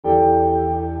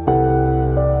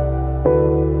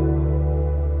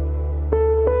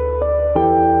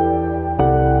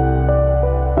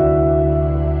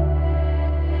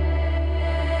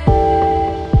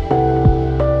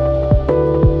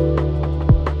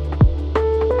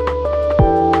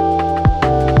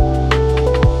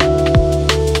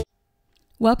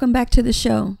Welcome back to the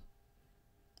show.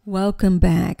 Welcome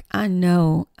back. I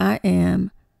know I am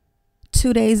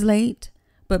 2 days late,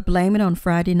 but blame it on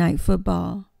Friday night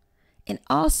football. And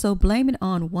also blame it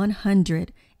on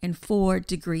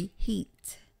 104-degree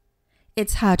heat.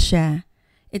 It's hot, Shy.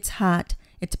 It's hot.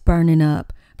 It's burning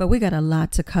up. But we got a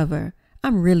lot to cover.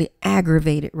 I'm really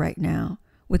aggravated right now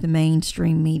with the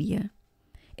mainstream media.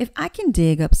 If I can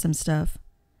dig up some stuff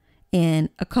in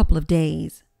a couple of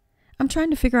days, I'm trying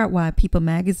to figure out why People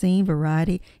Magazine,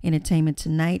 Variety, Entertainment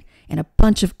Tonight, and a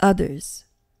bunch of others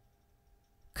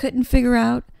couldn't figure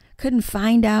out, couldn't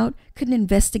find out, couldn't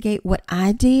investigate what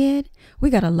I did. We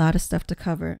got a lot of stuff to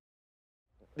cover.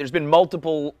 There's been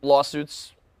multiple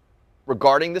lawsuits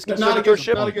regarding this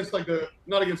conservatorship.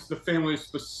 Not against the family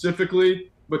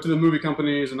specifically, but to the movie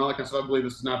companies and all that kind of stuff. I believe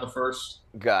this is not the first.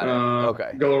 Got it.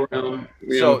 Okay. Go around.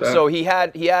 So he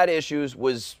had issues,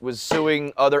 was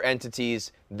suing other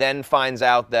entities, then finds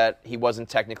out that he wasn't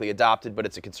technically adopted, but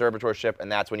it's a conservatorship,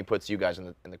 and that's when he puts you guys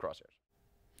in the crosshairs.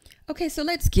 Okay, so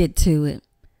let's get to it.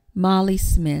 Molly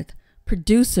Smith,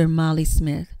 producer Molly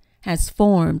Smith, has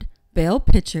formed Bell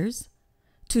Pictures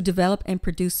to develop and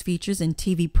produce features and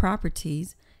TV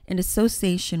properties in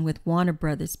association with Warner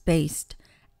Brothers-based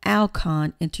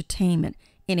Alcon Entertainment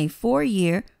in a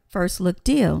 4-year first look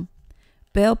deal.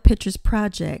 Bell Pictures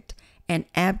project, an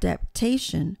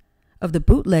adaptation of the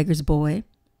bootlegger's boy,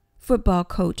 football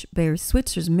coach Barry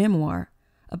Switzer's memoir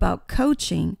about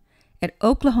coaching at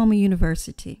Oklahoma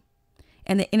University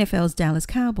and the NFL's Dallas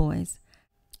Cowboys.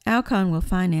 Alcon will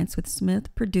finance, with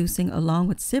Smith producing along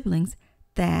with siblings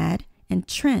Thad and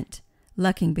Trent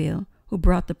Luckingbill, who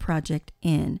brought the project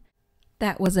in.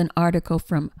 That was an article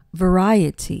from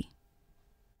Variety.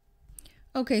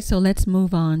 Okay, so let's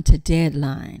move on to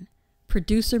Deadline.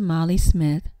 Producer Molly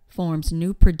Smith forms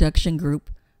new production group,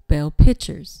 Bell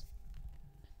Pictures.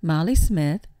 Molly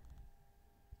Smith,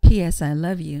 P.S. I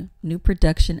Love You, new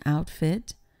production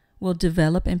outfit, will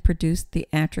develop and produce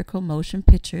theatrical motion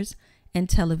pictures and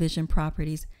television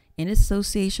properties in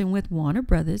association with Warner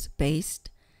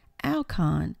Brothers-based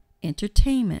Alcon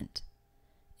Entertainment.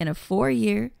 In a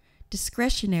 4-year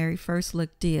discretionary first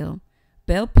look deal,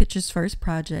 Bell Pictures' first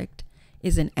project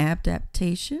is an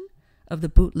adaptation of The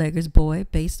Bootlegger's Boy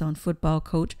based on football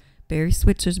coach Barry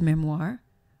Switzer's memoir,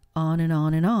 On and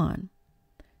On and On.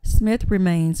 Smith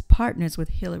remains partners with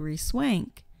Hilary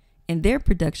Swank and their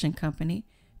production company,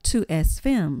 2S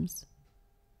Films.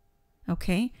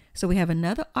 Okay, so we have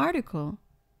another article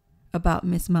about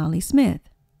Miss Molly Smith.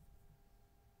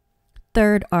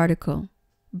 Third article,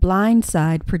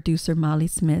 Blindside producer Molly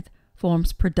Smith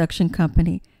forms production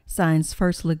company, signs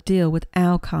first look deal with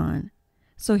Alcon.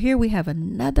 So here we have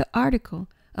another article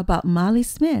about Molly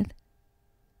Smith,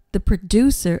 the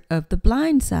producer of The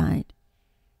Blindside.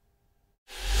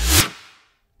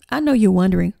 I know you're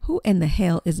wondering, who in the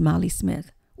hell is Molly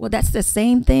Smith? Well, that's the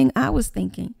same thing I was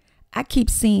thinking. I keep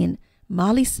seeing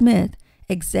Molly Smith,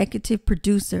 executive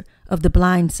producer of The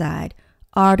Blindside,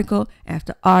 article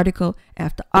after article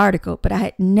after article, but I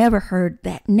had never heard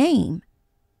that name.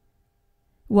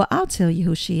 Well, I'll tell you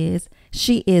who she is.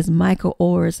 She is Michael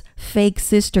Oher's fake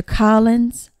sister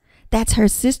Collins. That's her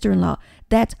sister-in-law.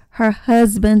 That's her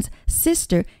husband's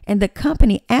sister. And the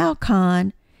company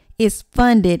Alcon is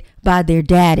funded by their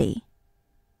daddy,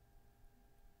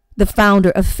 the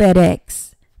founder of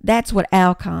FedEx. That's what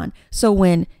Alcon. So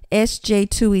when SJ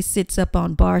Tuohy sits up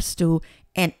on Barstool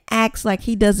and acts like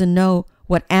he doesn't know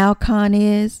what Alcon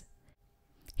is,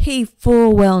 he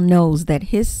full well knows that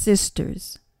his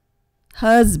sister's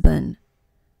husband,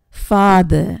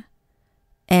 father,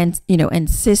 and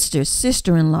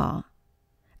sister-in-law,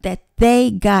 that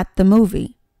they got the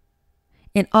movie.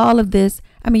 And all of this,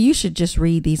 I mean, you should just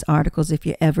read these articles if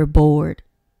you're ever bored.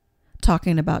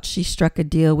 Talking about she struck a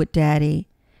deal with daddy.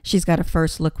 She's got a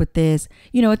first look with this.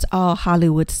 It's all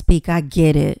Hollywood speak. I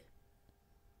get it.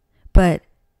 But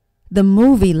the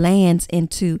movie lands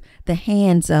into the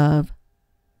hands of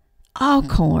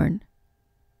Alcorn.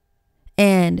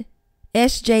 And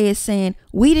SJ is saying,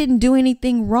 we didn't do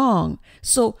anything wrong.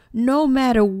 So no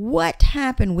matter what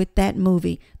happened with that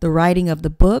movie, the writing of the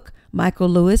book, Michael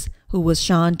Lewis, who was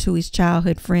Sean Tuohy's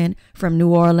childhood friend from New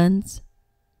Orleans,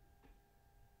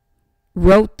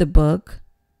 wrote the book.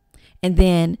 And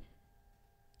then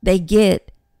they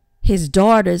get his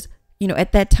daughter's,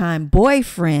 at that time,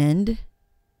 boyfriend,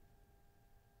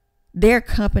 their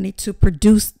company to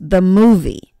produce the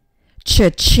movie.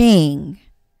 Cha-ching.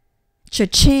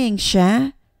 Cha-ching, Sha.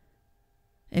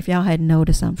 If y'all hadn't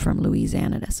noticed, I'm from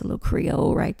Louisiana. That's a little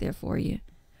Creole right there for you.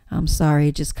 I'm sorry,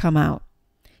 it just come out.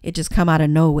 It just come out of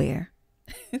nowhere.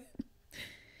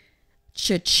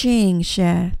 Cha-ching,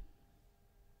 Sha.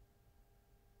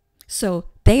 So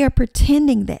they are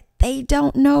pretending that they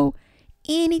don't know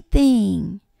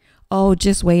anything. Oh,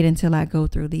 just wait until I go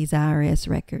through these IRS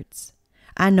records.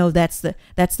 I know that's the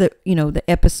the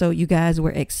episode you guys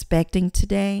were expecting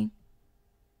today.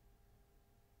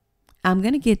 I'm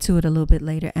going to get to it a little bit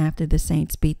later after the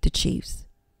Saints beat the Chiefs.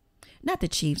 Not the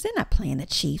Chiefs. They're not playing the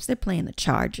Chiefs. They're playing the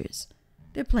Chargers.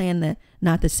 They're playing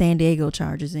not the San Diego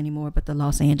Chargers anymore, but the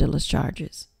Los Angeles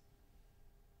Chargers.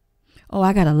 Oh,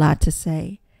 I got a lot to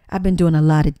say. I've been doing a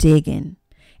lot of digging.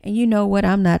 And you know what?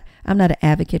 I'm not an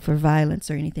advocate for violence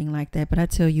or anything like that, but I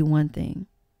tell you one thing.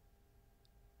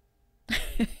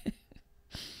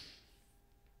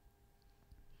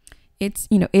 It's,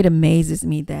 it amazes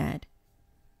me that,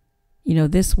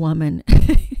 this woman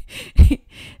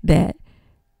that,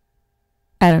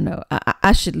 I don't know,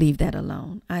 I should leave that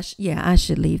alone. I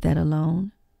should leave that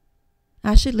alone.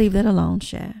 I should leave that alone,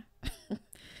 Sha.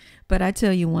 But I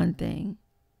tell you one thing.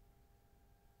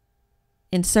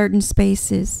 In certain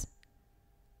spaces,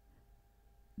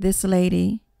 this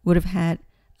lady would have had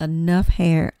enough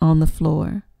hair on the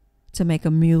floor to make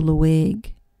a mule a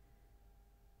wig.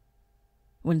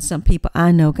 When some people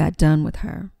I know got done with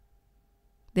her,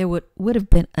 there would have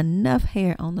been enough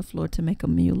hair on the floor to make a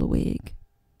mule a wig.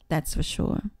 That's for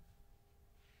sure.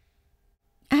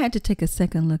 I had to take a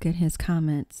second look at his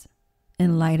comments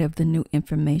in light of the new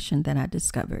information that I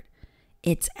discovered.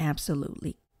 It's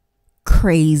absolutely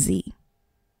crazy.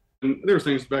 And there were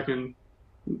things back in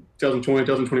 2020,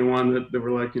 2021 that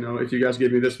were like, if you guys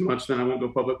give me this much, then I won't go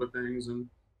public with things. And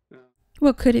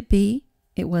well, could it be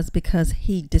it was because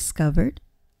he discovered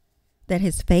that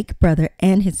his fake brother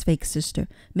and his fake sister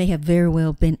may have very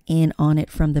well been in on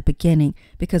it from the beginning?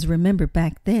 Because remember,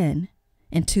 back then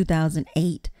in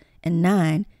 2008 and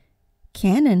 2009,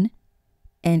 Cannon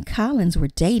and Collins were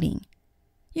dating,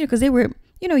 because they were,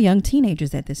 young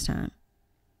teenagers at this time.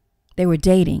 They were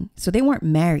dating. So they weren't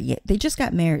married yet. They just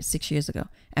got married 6 years ago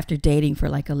after dating for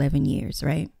like 11 years,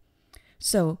 right?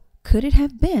 So could it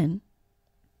have been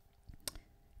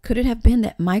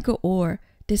that Michael Oher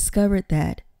discovered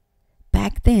that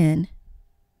back then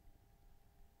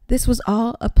this was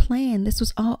all a plan? This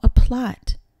was all a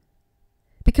plot.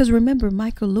 Because remember,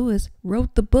 Michael Lewis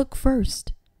wrote the book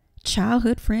first.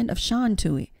 Childhood friend of Sean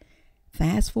Tuohy.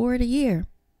 Fast forward a year.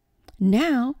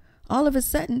 Now, all of a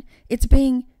sudden, it's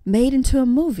being made into a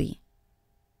movie.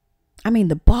 I mean,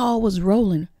 the ball was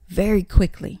rolling very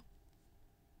quickly.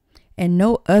 And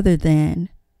no other than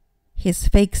his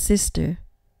fake sister,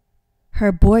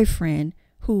 her boyfriend,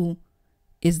 who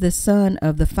is the son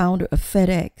of the founder of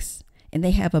FedEx. And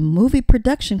they have a movie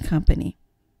production company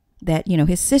that,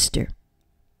 his sister.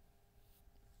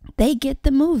 They get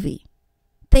the movie.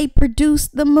 They produce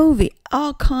the movie.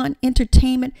 Alcon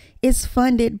Entertainment is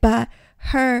funded by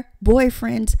her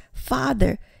boyfriend's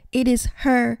father. It is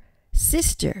her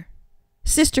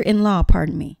sister-in-law,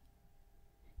 pardon me.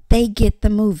 They get the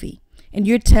movie. And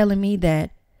you're telling me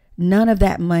that none of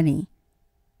that money,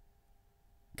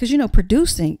 because,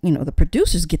 producing, the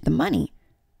producers get the money.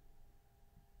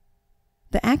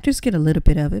 The actors get a little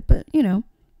bit of it, but,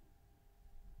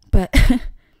 but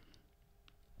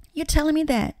you're telling me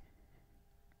that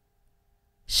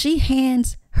she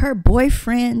hands her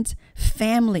boyfriend's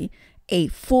family a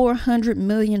 $400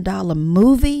 million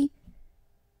movie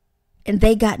and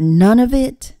they got none of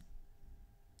it?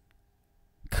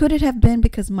 Could it have been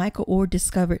because Michael Oher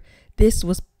discovered this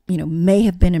was, may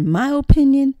have been, in my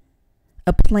opinion,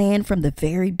 a plan from the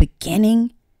very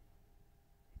beginning?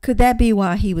 Could that be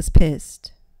why he was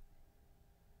pissed?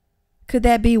 Could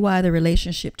that be why the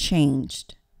relationship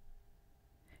changed?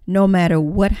 No matter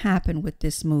what happened with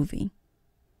this movie,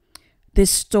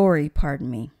 this story, pardon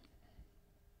me,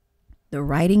 the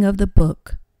writing of the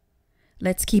book,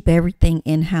 let's keep everything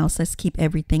in-house. Let's keep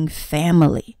everything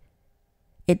family.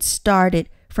 It started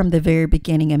from the very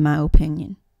beginning, in my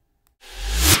opinion.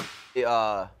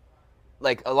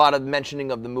 Like a lot of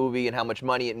mentioning of the movie and how much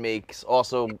money it makes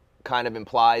also kind of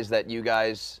implies that you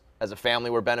guys as a family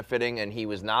were benefiting and he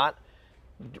was not.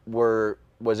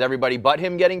 Was everybody but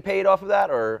him getting paid off of that,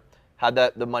 or how'd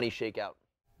the money shake out?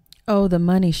 Oh, the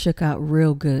money shook out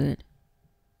real good.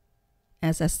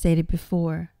 As I stated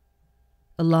before,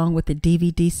 along with the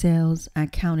DVD sales, I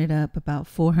counted up about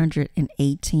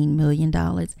 $418 million.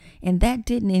 And that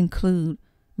didn't include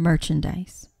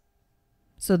merchandise.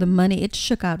 So the money, it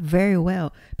shook out very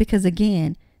well. Because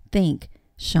again, think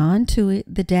Sean Tuohy,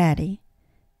 the daddy,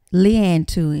 Leanne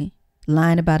Tuohy,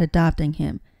 lying about adopting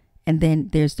him. And then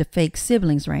there's the fake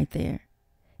siblings right there.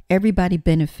 Everybody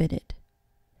benefited.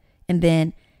 And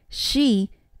then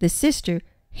she, the sister,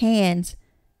 hands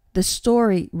the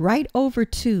story right over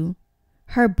to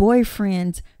her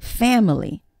boyfriend's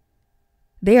family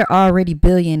They're already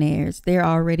billionaires. They're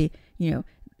already,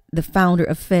 the founder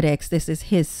of FedEx. This is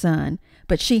his son.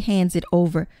 But she hands it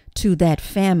over to that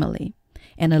family.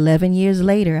 And 11 years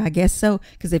later, I guess so,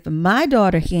 because if my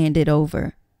daughter handed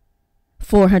over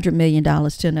 $400 million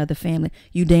to another family,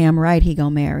 you damn right he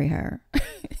gonna marry her.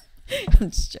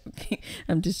 I'm just joking.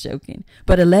 I'm just joking.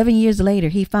 But 11 years later,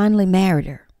 he finally married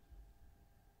her.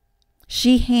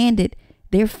 She handed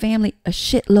their family a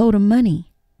shitload of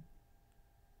money.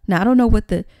 Now, I don't know what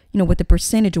the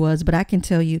percentage was, but I can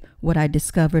tell you what I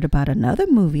discovered about another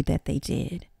movie that they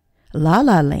did, La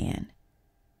La Land.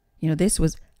 This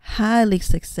was highly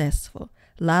successful,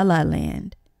 La La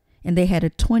Land. And they had a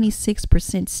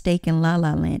 26% stake in La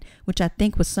La Land, which I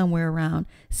think was somewhere around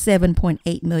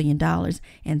 $7.8 million.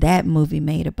 And that movie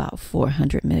made about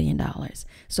 $400 million.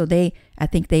 So I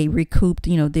think they recouped,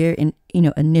 their,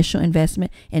 initial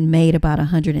investment and made about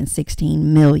 $116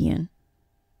 million.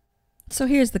 So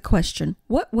here's the question.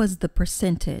 What was the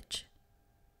percentage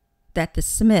that the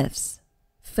Smiths,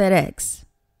 FedEx,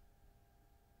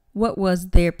 what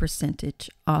was their percentage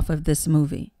off of this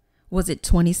movie? Was it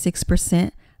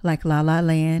 26%? Like La La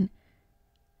Land?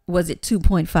 Was it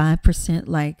 2.5%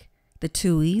 like the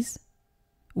Tuohys?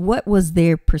 What was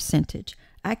their percentage?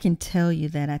 I can tell you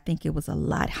that I think it was a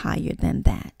lot higher than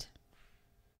that.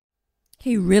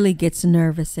 He really gets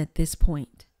nervous at this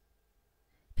point.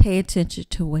 Pay attention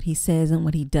to what he says and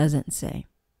what he doesn't say.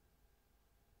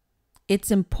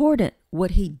 It's important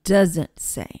what he doesn't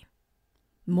say.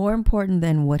 More important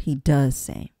than what he does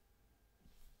say.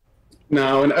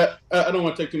 No, and I don't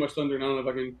want to take too much thunder, and I don't know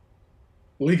if I can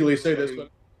legally say this, but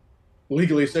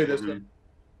there's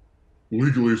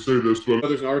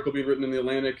an article being written in the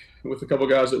Atlantic with a couple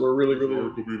guys that were really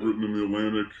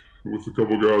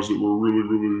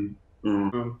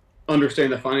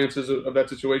understand the finances of that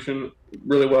situation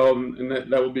really well, and that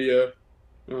will be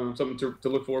something to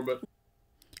look for. But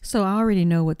so I already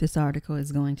know what this article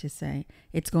is going to say.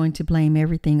 It's going to blame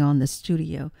everything on the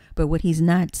studio. But what he's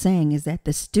not saying is that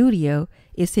the studio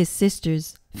is his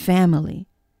sister's family,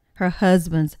 her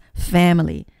husband's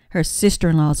family, her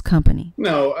sister-in-law's company.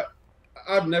 No,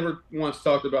 I've never once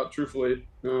talked about, truthfully,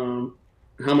 how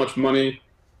much money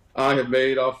I have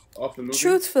made off the movie.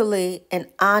 Truthfully and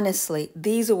honestly,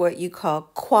 these are what you call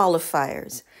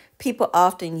qualifiers. People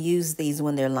often use these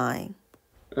when they're lying.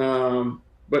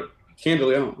 But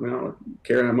candidly, I don't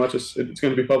care how much it's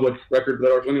going to be public record for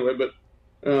that article anyway. But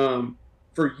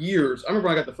for years, I remember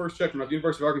when I got the first check from the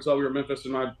University of Arkansas. We were in Memphis,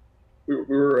 and we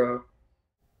were.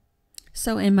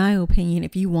 So, in my opinion,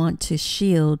 if you want to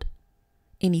shield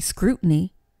any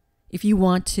scrutiny, if you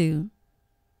want to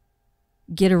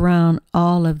get around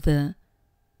all of the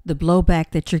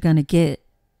blowback that you're going to get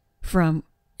from,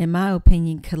 in my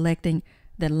opinion, collecting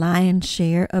the lion's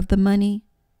share of the money,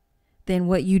 then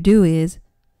what you do is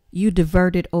you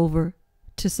divert it over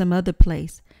to some other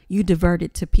place. You divert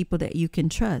it to people that you can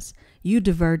trust. You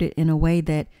divert it in a way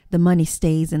that the money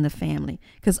stays in the family.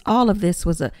 Because all of this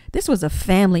was a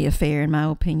family affair, in my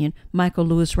opinion. Michael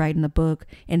Lewis writing the book,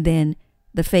 and then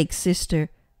the fake sister,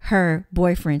 her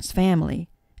boyfriend's family,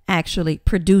 actually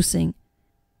producing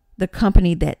the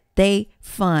company that they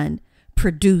fund,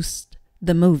 produced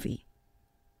the movie.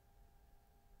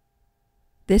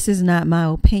 This is not my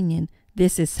opinion.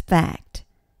 This is fact.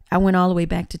 I went all the way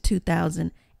back to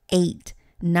 2008,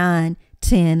 9,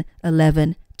 10,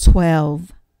 11,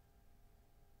 12.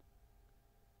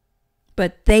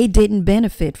 But they didn't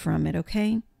benefit from it,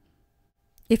 okay?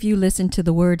 If you listen to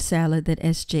the word salad that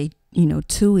SJ,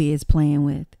 Tuohy is playing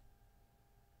with.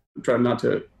 Try not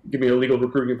to give me illegal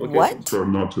recruiting implications. What? Try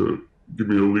not to give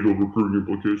me illegal recruiting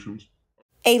implications.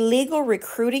 A legal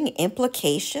recruiting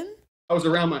implication? I was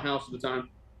around my house at the time,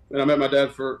 and I met my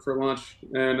dad for lunch,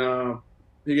 and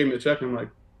he gave me the check, and I'm like,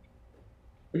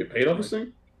 we get paid off this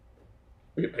thing?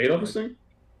 We get paid off this thing?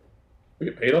 We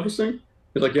get paid off this thing?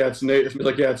 He's like, yeah, it's Nate.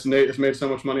 It's Nate. It's made so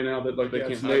much money now that they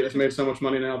can't hide it. It's made so much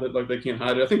money now that they can't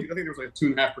hide it. I think there was like a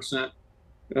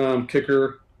 2.5%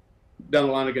 kicker down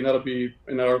the line. Again, it'll be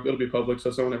public,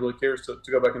 so someone that really cares to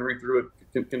go back and read through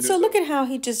it can do so. Look at how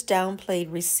he just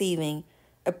downplayed receiving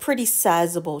a pretty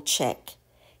sizable check.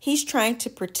 He's trying to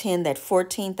pretend that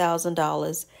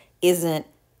 $14,000 isn't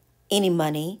any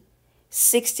money.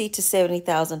 $60,000 to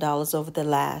 $70,000 over the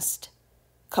last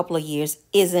couple of years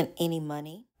isn't any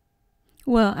money.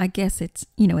 Well, I guess it's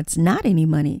not any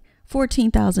money.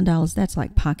 $14,000, that's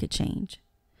like pocket change.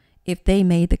 If they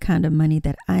made the kind of money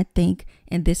that I think,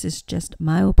 and this is just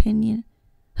my opinion,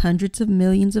 hundreds of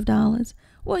millions of dollars,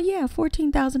 well, yeah,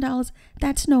 $14,000,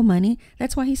 that's no money.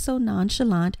 That's why he's so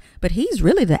nonchalant. But he's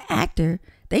really the actor.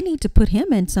 They need to put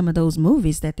him in some of those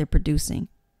movies that they're producing.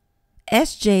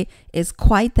 SJ is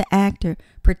quite the actor,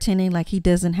 pretending like he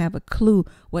doesn't have a clue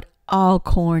what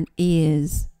Alcorn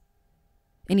is.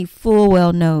 And he full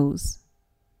well knows.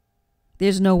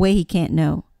 There's no way he can't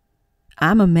know.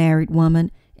 I'm a married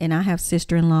woman, and I have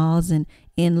sister-in-laws and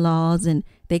in-laws, and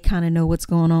they kind of know what's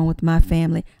going on with my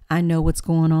family. I know what's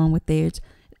going on with theirs.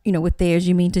 You know, with theirs,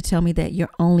 you mean to tell me that your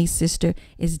only sister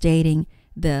is dating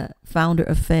the founder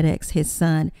of FedEx, his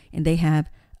son, and they have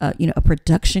a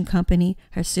production company,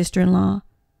 her sister-in-law,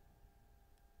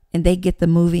 and they get the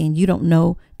movie, and you don't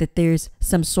know that there's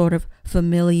some sort of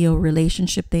familial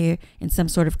relationship there and some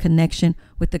sort of connection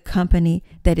with the company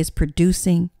that is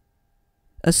producing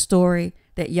a story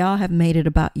that y'all have made it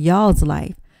about y'all's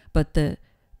life, but the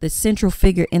central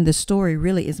figure in the story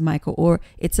really is Michael Oher.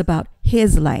 It's about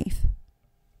his life.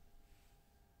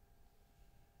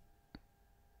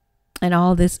 And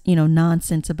all this,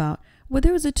 nonsense about, well,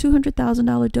 there was a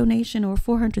 $200,000 donation or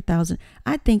 $400,000.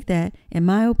 I think that, in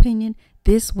my opinion,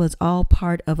 this was all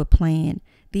part of a plan.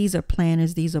 These are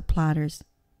planners. These are plotters.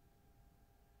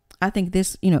 I think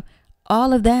this,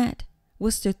 all of that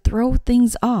was to throw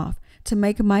things off, to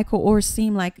make Michael Oher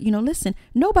seem like, listen,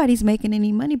 nobody's making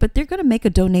any money, but they're going to make a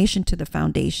donation to the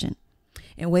foundation.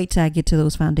 And wait till I get to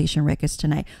those foundation records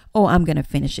tonight. Oh, I'm going to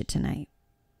finish it tonight.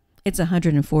 It's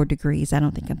 104 degrees. I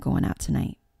don't think I'm going out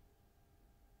tonight.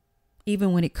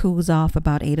 Even when it cools off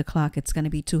about 8 o'clock, it's going to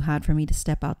be too hot for me to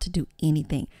step out to do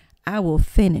anything. I will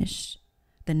finish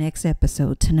the next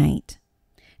episode tonight.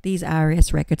 These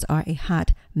IRS records are a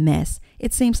hot mess.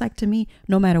 It seems like to me,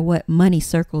 no matter what, money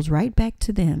circles right back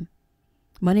to them.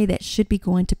 Money that should be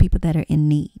going to people that are in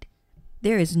need.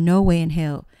 There is no way in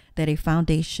hell that a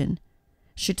foundation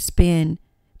should spend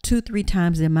 2-3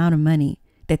 times the amount of money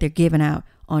that they're giving out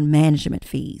on management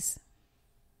fees.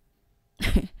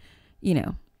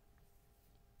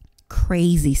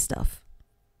 Crazy stuff.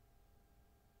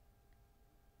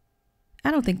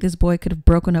 I don't think this boy could have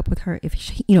broken up with her if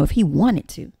he wanted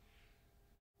to.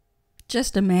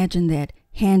 Just imagine that,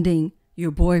 handing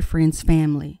your boyfriend's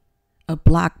family a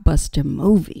blockbuster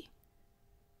movie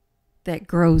that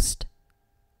grossed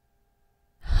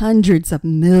hundreds of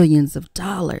millions of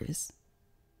dollars,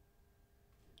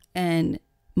 and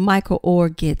Michael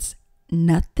Oher gets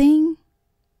nothing.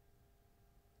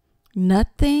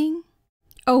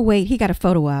 Oh, wait, he got a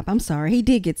photo op. I'm sorry. He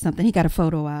did get something. He got a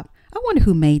photo op. I wonder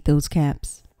who made those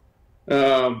caps.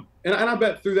 And I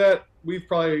bet through that, we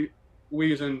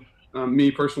as in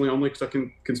me personally only, because I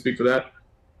can speak for that.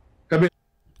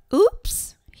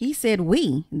 Oops. He said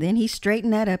we. Then he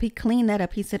straightened that up. He cleaned that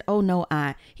up. He said, oh, no,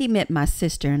 I. He meant my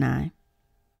sister and I.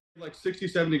 Like 60,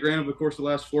 70 grand over the course of the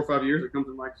last 4 or 5 years. It comes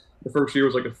in like the first year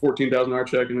was like a $14,000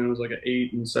 check, and then it was like an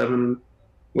 8 and 7 and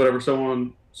whatever, so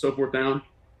on, so forth down.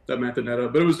 That math didn't add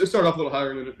up, but it started off a little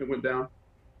higher and then it went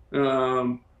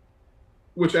down.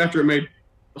 Which after it made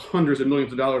hundreds of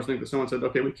millions of dollars, I think that someone said,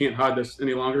 okay, we can't hide this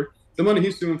any longer. The money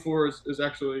he's suing for is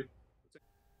actually.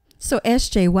 So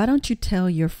SJ, why don't you tell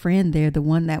your friend there, the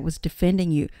one that was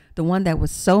defending you, the one that was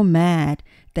so mad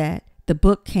that the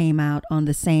book came out on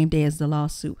the same day as the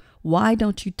lawsuit, why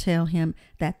don't you tell him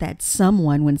that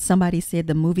someone, when somebody said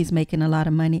the movie's making a lot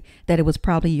of money, that it was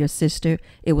probably your sister,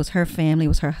 it was her family, it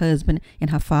was her husband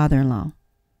and her father-in-law?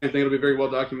 I think it'll be very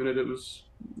well documented. It was,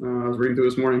 I was reading through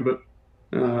this morning, but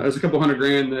it was a couple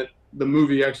 $100,000 that the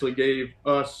movie actually gave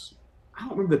us. I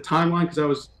don't remember the timeline because I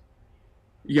was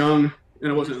young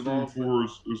and I wasn't involved.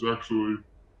 Is actually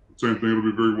the same thing. It'll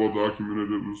be very well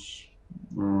documented. It was,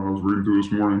 I was reading through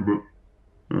this morning,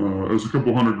 but it was a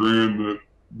couple $100,000 that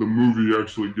the movie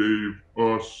actually gave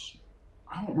us.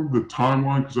 I don't remember the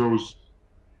timeline because I was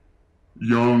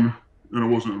young and I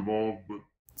wasn't involved, but.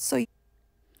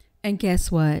 And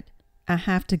guess what? I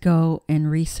have to go and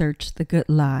research the good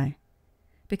lie,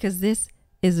 because this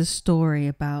is a story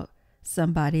about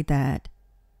somebody that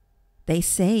they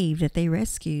saved, that they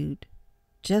rescued,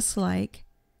 just like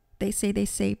they say they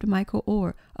saved Michael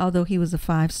Oher, although he was a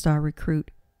 5-star recruit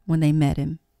when they met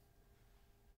him.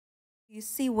 You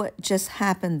see what just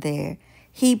happened there?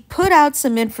 He put out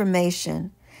some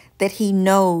information that he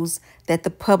knows that the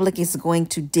public is going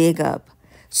to dig up.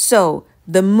 So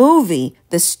the movie,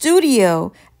 the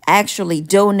studio actually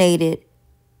donated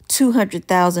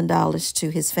 $200,000 to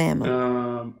his family.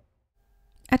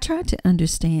 I tried to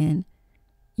understand,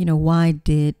 why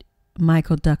did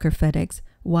Michael Ducker FedEx,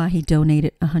 why he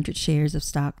donated 100 shares of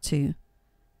stock to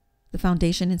the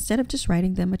foundation instead of just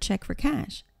writing them a check for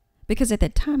cash. Because at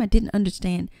that time, I didn't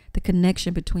understand the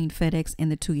connection between FedEx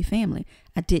and the Tuohy family.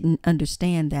 I didn't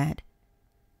understand that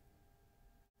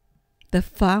the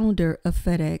founder of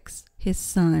FedEx, his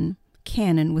son,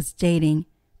 Cannon, was dating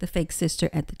the fake sister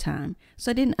at the time.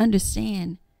 So I didn't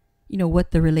understand,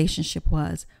 what the relationship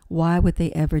was. Why would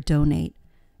they ever donate,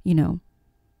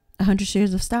 100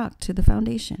 shares of stock to the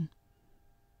foundation?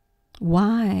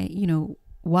 Why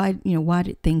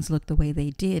did things look the way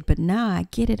they did? But now I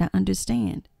get it. I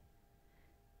understand.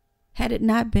 Had it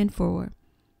not been for,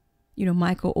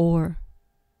 Michael Oher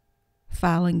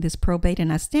filing this probate,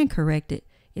 and I stand corrected,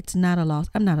 it's not a loss.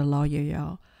 I'm not a lawyer,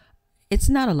 y'all. It's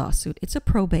not a lawsuit. It's a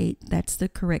probate. That's the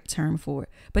correct term for it.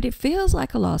 But it feels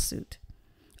like a lawsuit.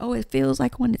 Oh, it feels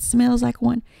like one. It smells like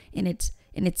one, and it's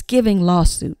giving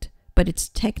lawsuit, but it's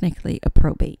technically a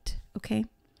probate. Okay,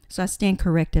 so I stand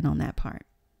corrected on that part.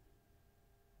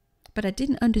 But I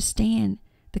didn't understand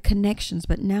the connections,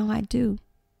 but now I do.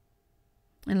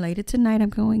 And later tonight, I'm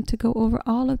going to go over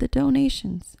all of the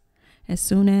donations as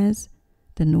soon as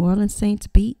the New Orleans Saints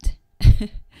beat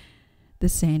the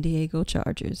San Diego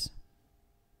Chargers.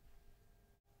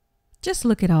 Just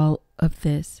look at all of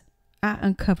this. I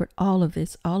uncovered all of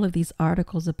this, all of these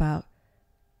articles about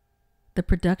the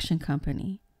production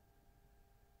company.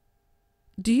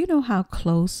 Do you know how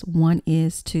close one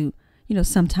is to,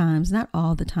 sometimes, not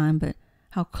all the time, but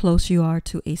how close you are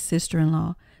to a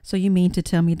sister-in-law? So you mean to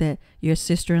tell me that your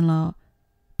sister-in-law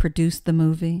produced the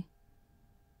movie?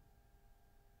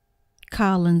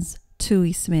 Collins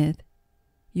Tuohy Smith,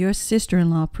 your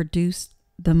sister-in-law produced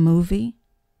the movie?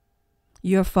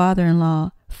 Your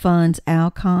father-in-law funds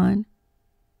Alcon?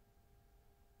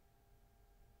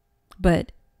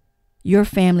 But your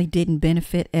family didn't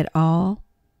benefit at all?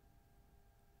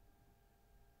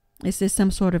 Is this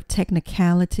some sort of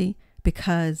technicality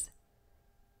because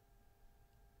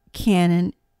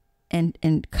Cannon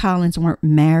and Collins weren't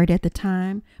married at the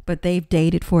time, but they've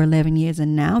dated for 11 years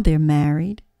and now they're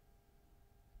married?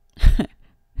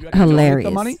 Hilarious.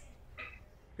 The money?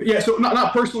 Yeah, so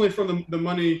not personally from the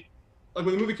money. Like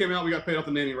when the movie came out, we got paid off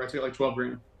the naming rights. We got like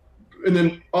 $12,000, and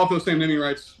then off those same naming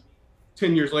rights,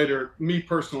 10 years later, me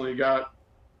personally got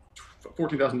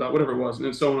 $14,000, whatever it was,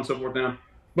 and so on and so forth down.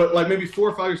 But like maybe 4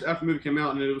 or 5 years after the movie came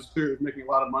out, and it was clear it was making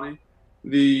a lot of money.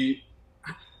 You'll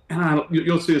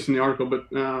see this in the article, but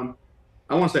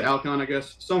I want to say Alcon, I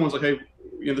guess. Someone's like, hey,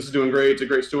 this is doing great. It's a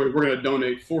great story. We're going to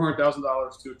donate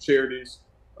 $400,000 to charities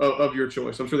of your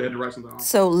choice. I'm sure they had to write something off.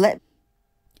 So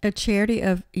a charity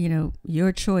of,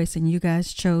 your choice, and you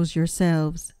guys chose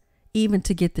yourselves even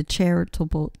to get the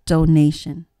charitable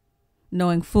donation,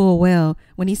 knowing full well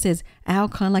when he says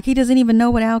Alcon, like he doesn't even know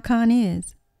what Alcon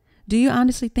is. Do you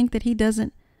honestly think that he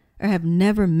doesn't or have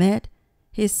never met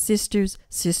his sister's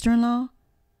sister-in-law?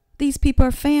 These people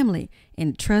are family.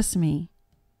 And trust me,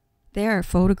 there are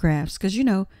photographs because,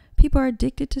 people are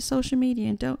addicted to social media.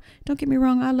 And don't get me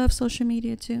wrong, I love social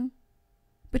media too.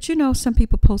 But some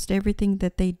people post everything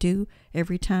that they do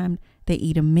every time they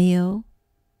eat a meal.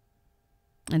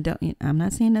 And I'm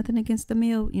not saying nothing against the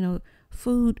meal,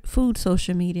 food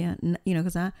social media,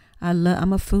 because I'm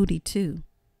a foodie too.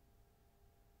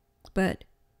 But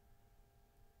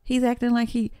he's acting like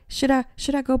should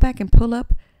I go back and pull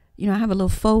up, I have a little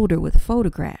folder with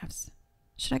photographs.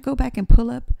 Should I go back and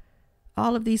pull up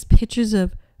all of these pictures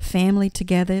of family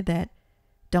together that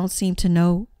don't seem to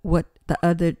know what the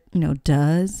other,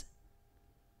 does?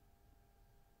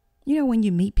 When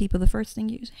you meet people, the first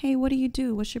thing hey, what do you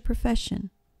do? What's your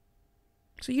profession?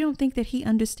 So you don't think that he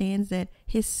understands that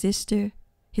his sister,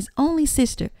 his only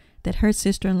sister, that her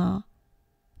sister-in-law,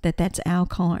 that's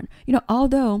Alcorn.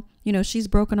 Although, she's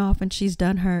broken off and she's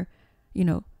done her,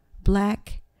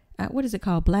 black, what is it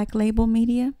called? Black label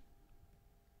media.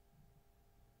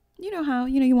 You know how,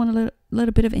 you want a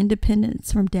little bit of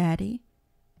independence from daddy.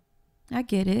 I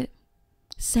get it.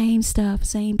 Same stuff,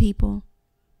 same people.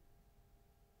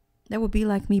 That would be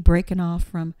like me breaking off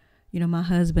from, my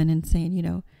husband and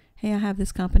saying, hey, I have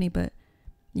this company, but,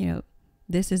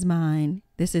 this is mine.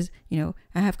 This is,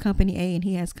 I have company A and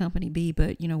he has company B,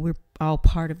 but, we're all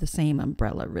part of the same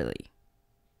umbrella, really.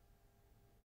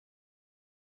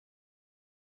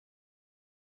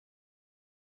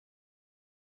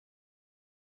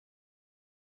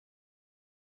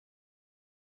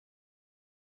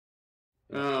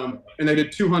 And they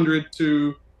did 200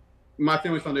 to my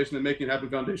family foundation, the Making It Happen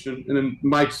Foundation, and then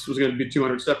Mike's was going to be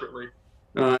 200 separately.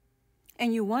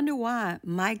 And you wonder why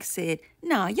Mike said,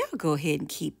 no, y'all go ahead and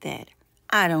keep that.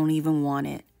 I don't even want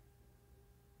it.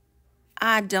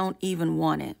 I don't even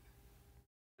want it.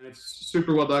 And it's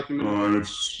super well documented.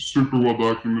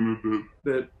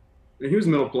 That he was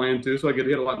middle plan too, so he had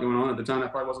a lot going on at the time.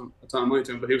 That probably wasn't a ton of money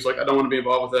to him, but he was like, I don't want to be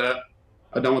involved with that.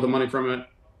 I don't want the money from it,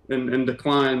 and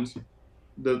declined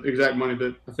the exact money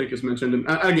that I think is mentioned. And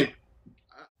again,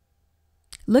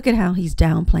 look at how he's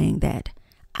downplaying that.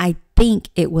 I think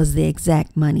it was the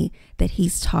exact money that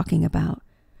he's talking about.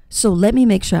 So let me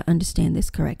make sure I understand this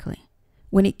correctly.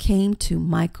 When it came to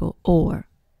Michael Oher,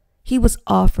 he was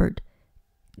offered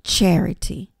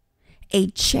charity, a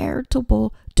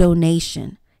charitable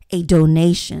donation, a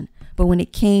donation. But when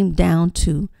it came down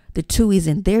to the Tuohys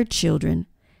and their children,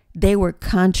 they were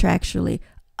contractually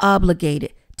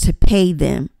obligated to pay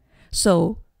them.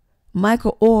 So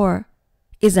Michael Oher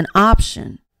is an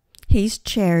option. He's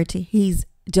charity, he's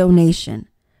donation.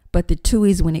 But the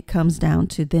Tuohys, when it comes down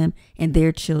to them and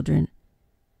their children,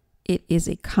 it is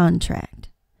a contract.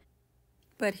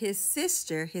 But his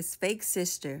sister, his fake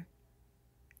sister,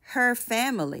 her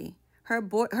family,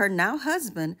 her now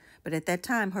husband, but at that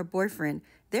time her boyfriend,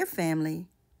 their family,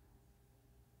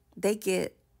 they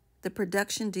get the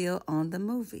production deal on the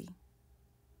movie.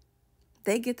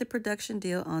 They get the production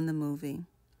deal on the movie.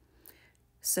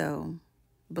 So,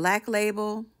 Black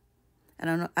Label, I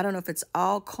don't know if it's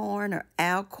Alcorn or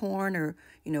Alcorn or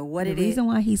what it is. The reason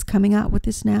why he's coming out with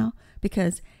this now,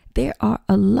 because there are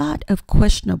a lot of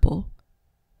questionable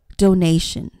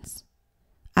donations.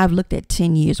 I've looked at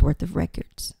 10 years worth of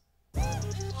records.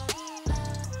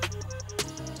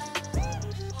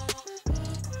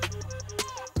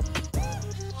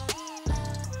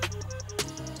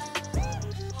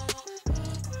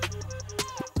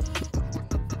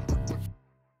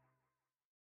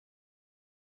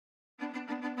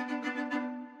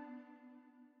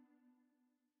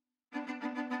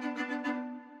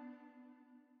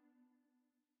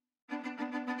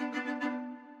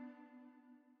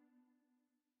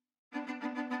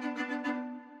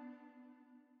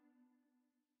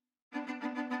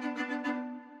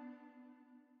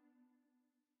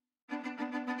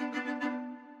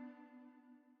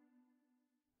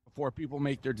 Before people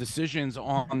make their decisions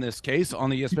on this case on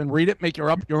the ESPN, read it, make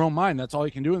your own mind. That's all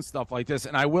you can do in stuff like this.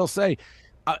 And I will say,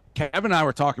 Kevin and I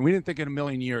were talking. We didn't think in a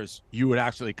million years you would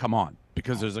actually come on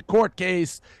because there's a court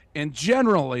case. And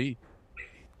generally,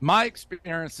 my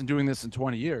experience in doing this in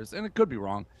 20 years, and it could be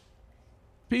wrong,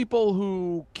 people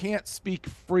who can't speak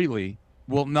freely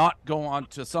will not go on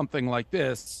to something like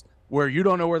this where you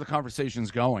don't know where the conversation's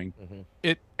going.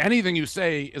 Mm-hmm. Anything you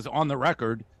say is on the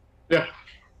record. Yeah.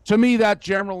 To me, that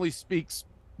generally speaks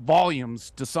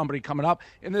volumes to somebody coming up.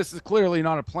 And this is clearly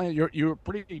not a plan. You're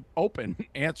pretty open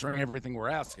answering everything we're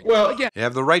asking. Well, again, you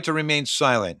have the right to remain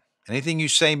silent. Anything you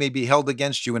say may be held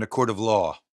against you in a court of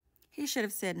law. He should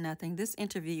have said nothing. This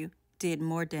interview did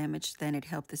more damage than it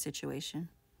helped the situation.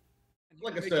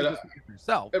 Like I said,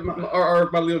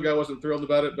 my legal guy wasn't thrilled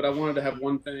about it, but I wanted to have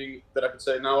one thing that I could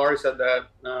say. Now, I already said that.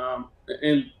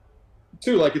 And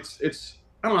two, like it's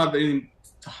I don't have anything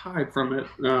to hide from it.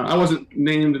 I wasn't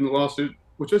named in the lawsuit,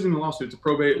 which isn't in the lawsuit. It's a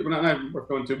probate. Not worth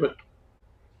going to, but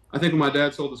I think when my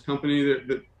dad sold his company,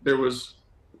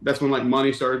 that's when like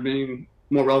money started being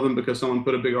more relevant because someone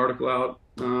put a big article out,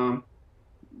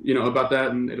 about that,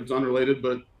 and it was unrelated,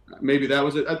 but maybe that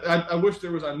was it. I wish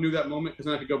I knew that moment because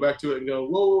then I could go back to it and go,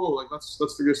 whoa, like let's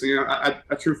figure this thing out.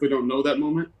 I truthfully don't know that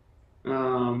moment.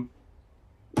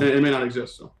 It may not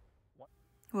exist. So.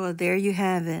 Well, there you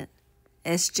have it.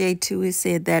 SJ Tuohy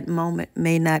said that moment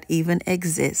may not even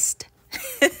exist.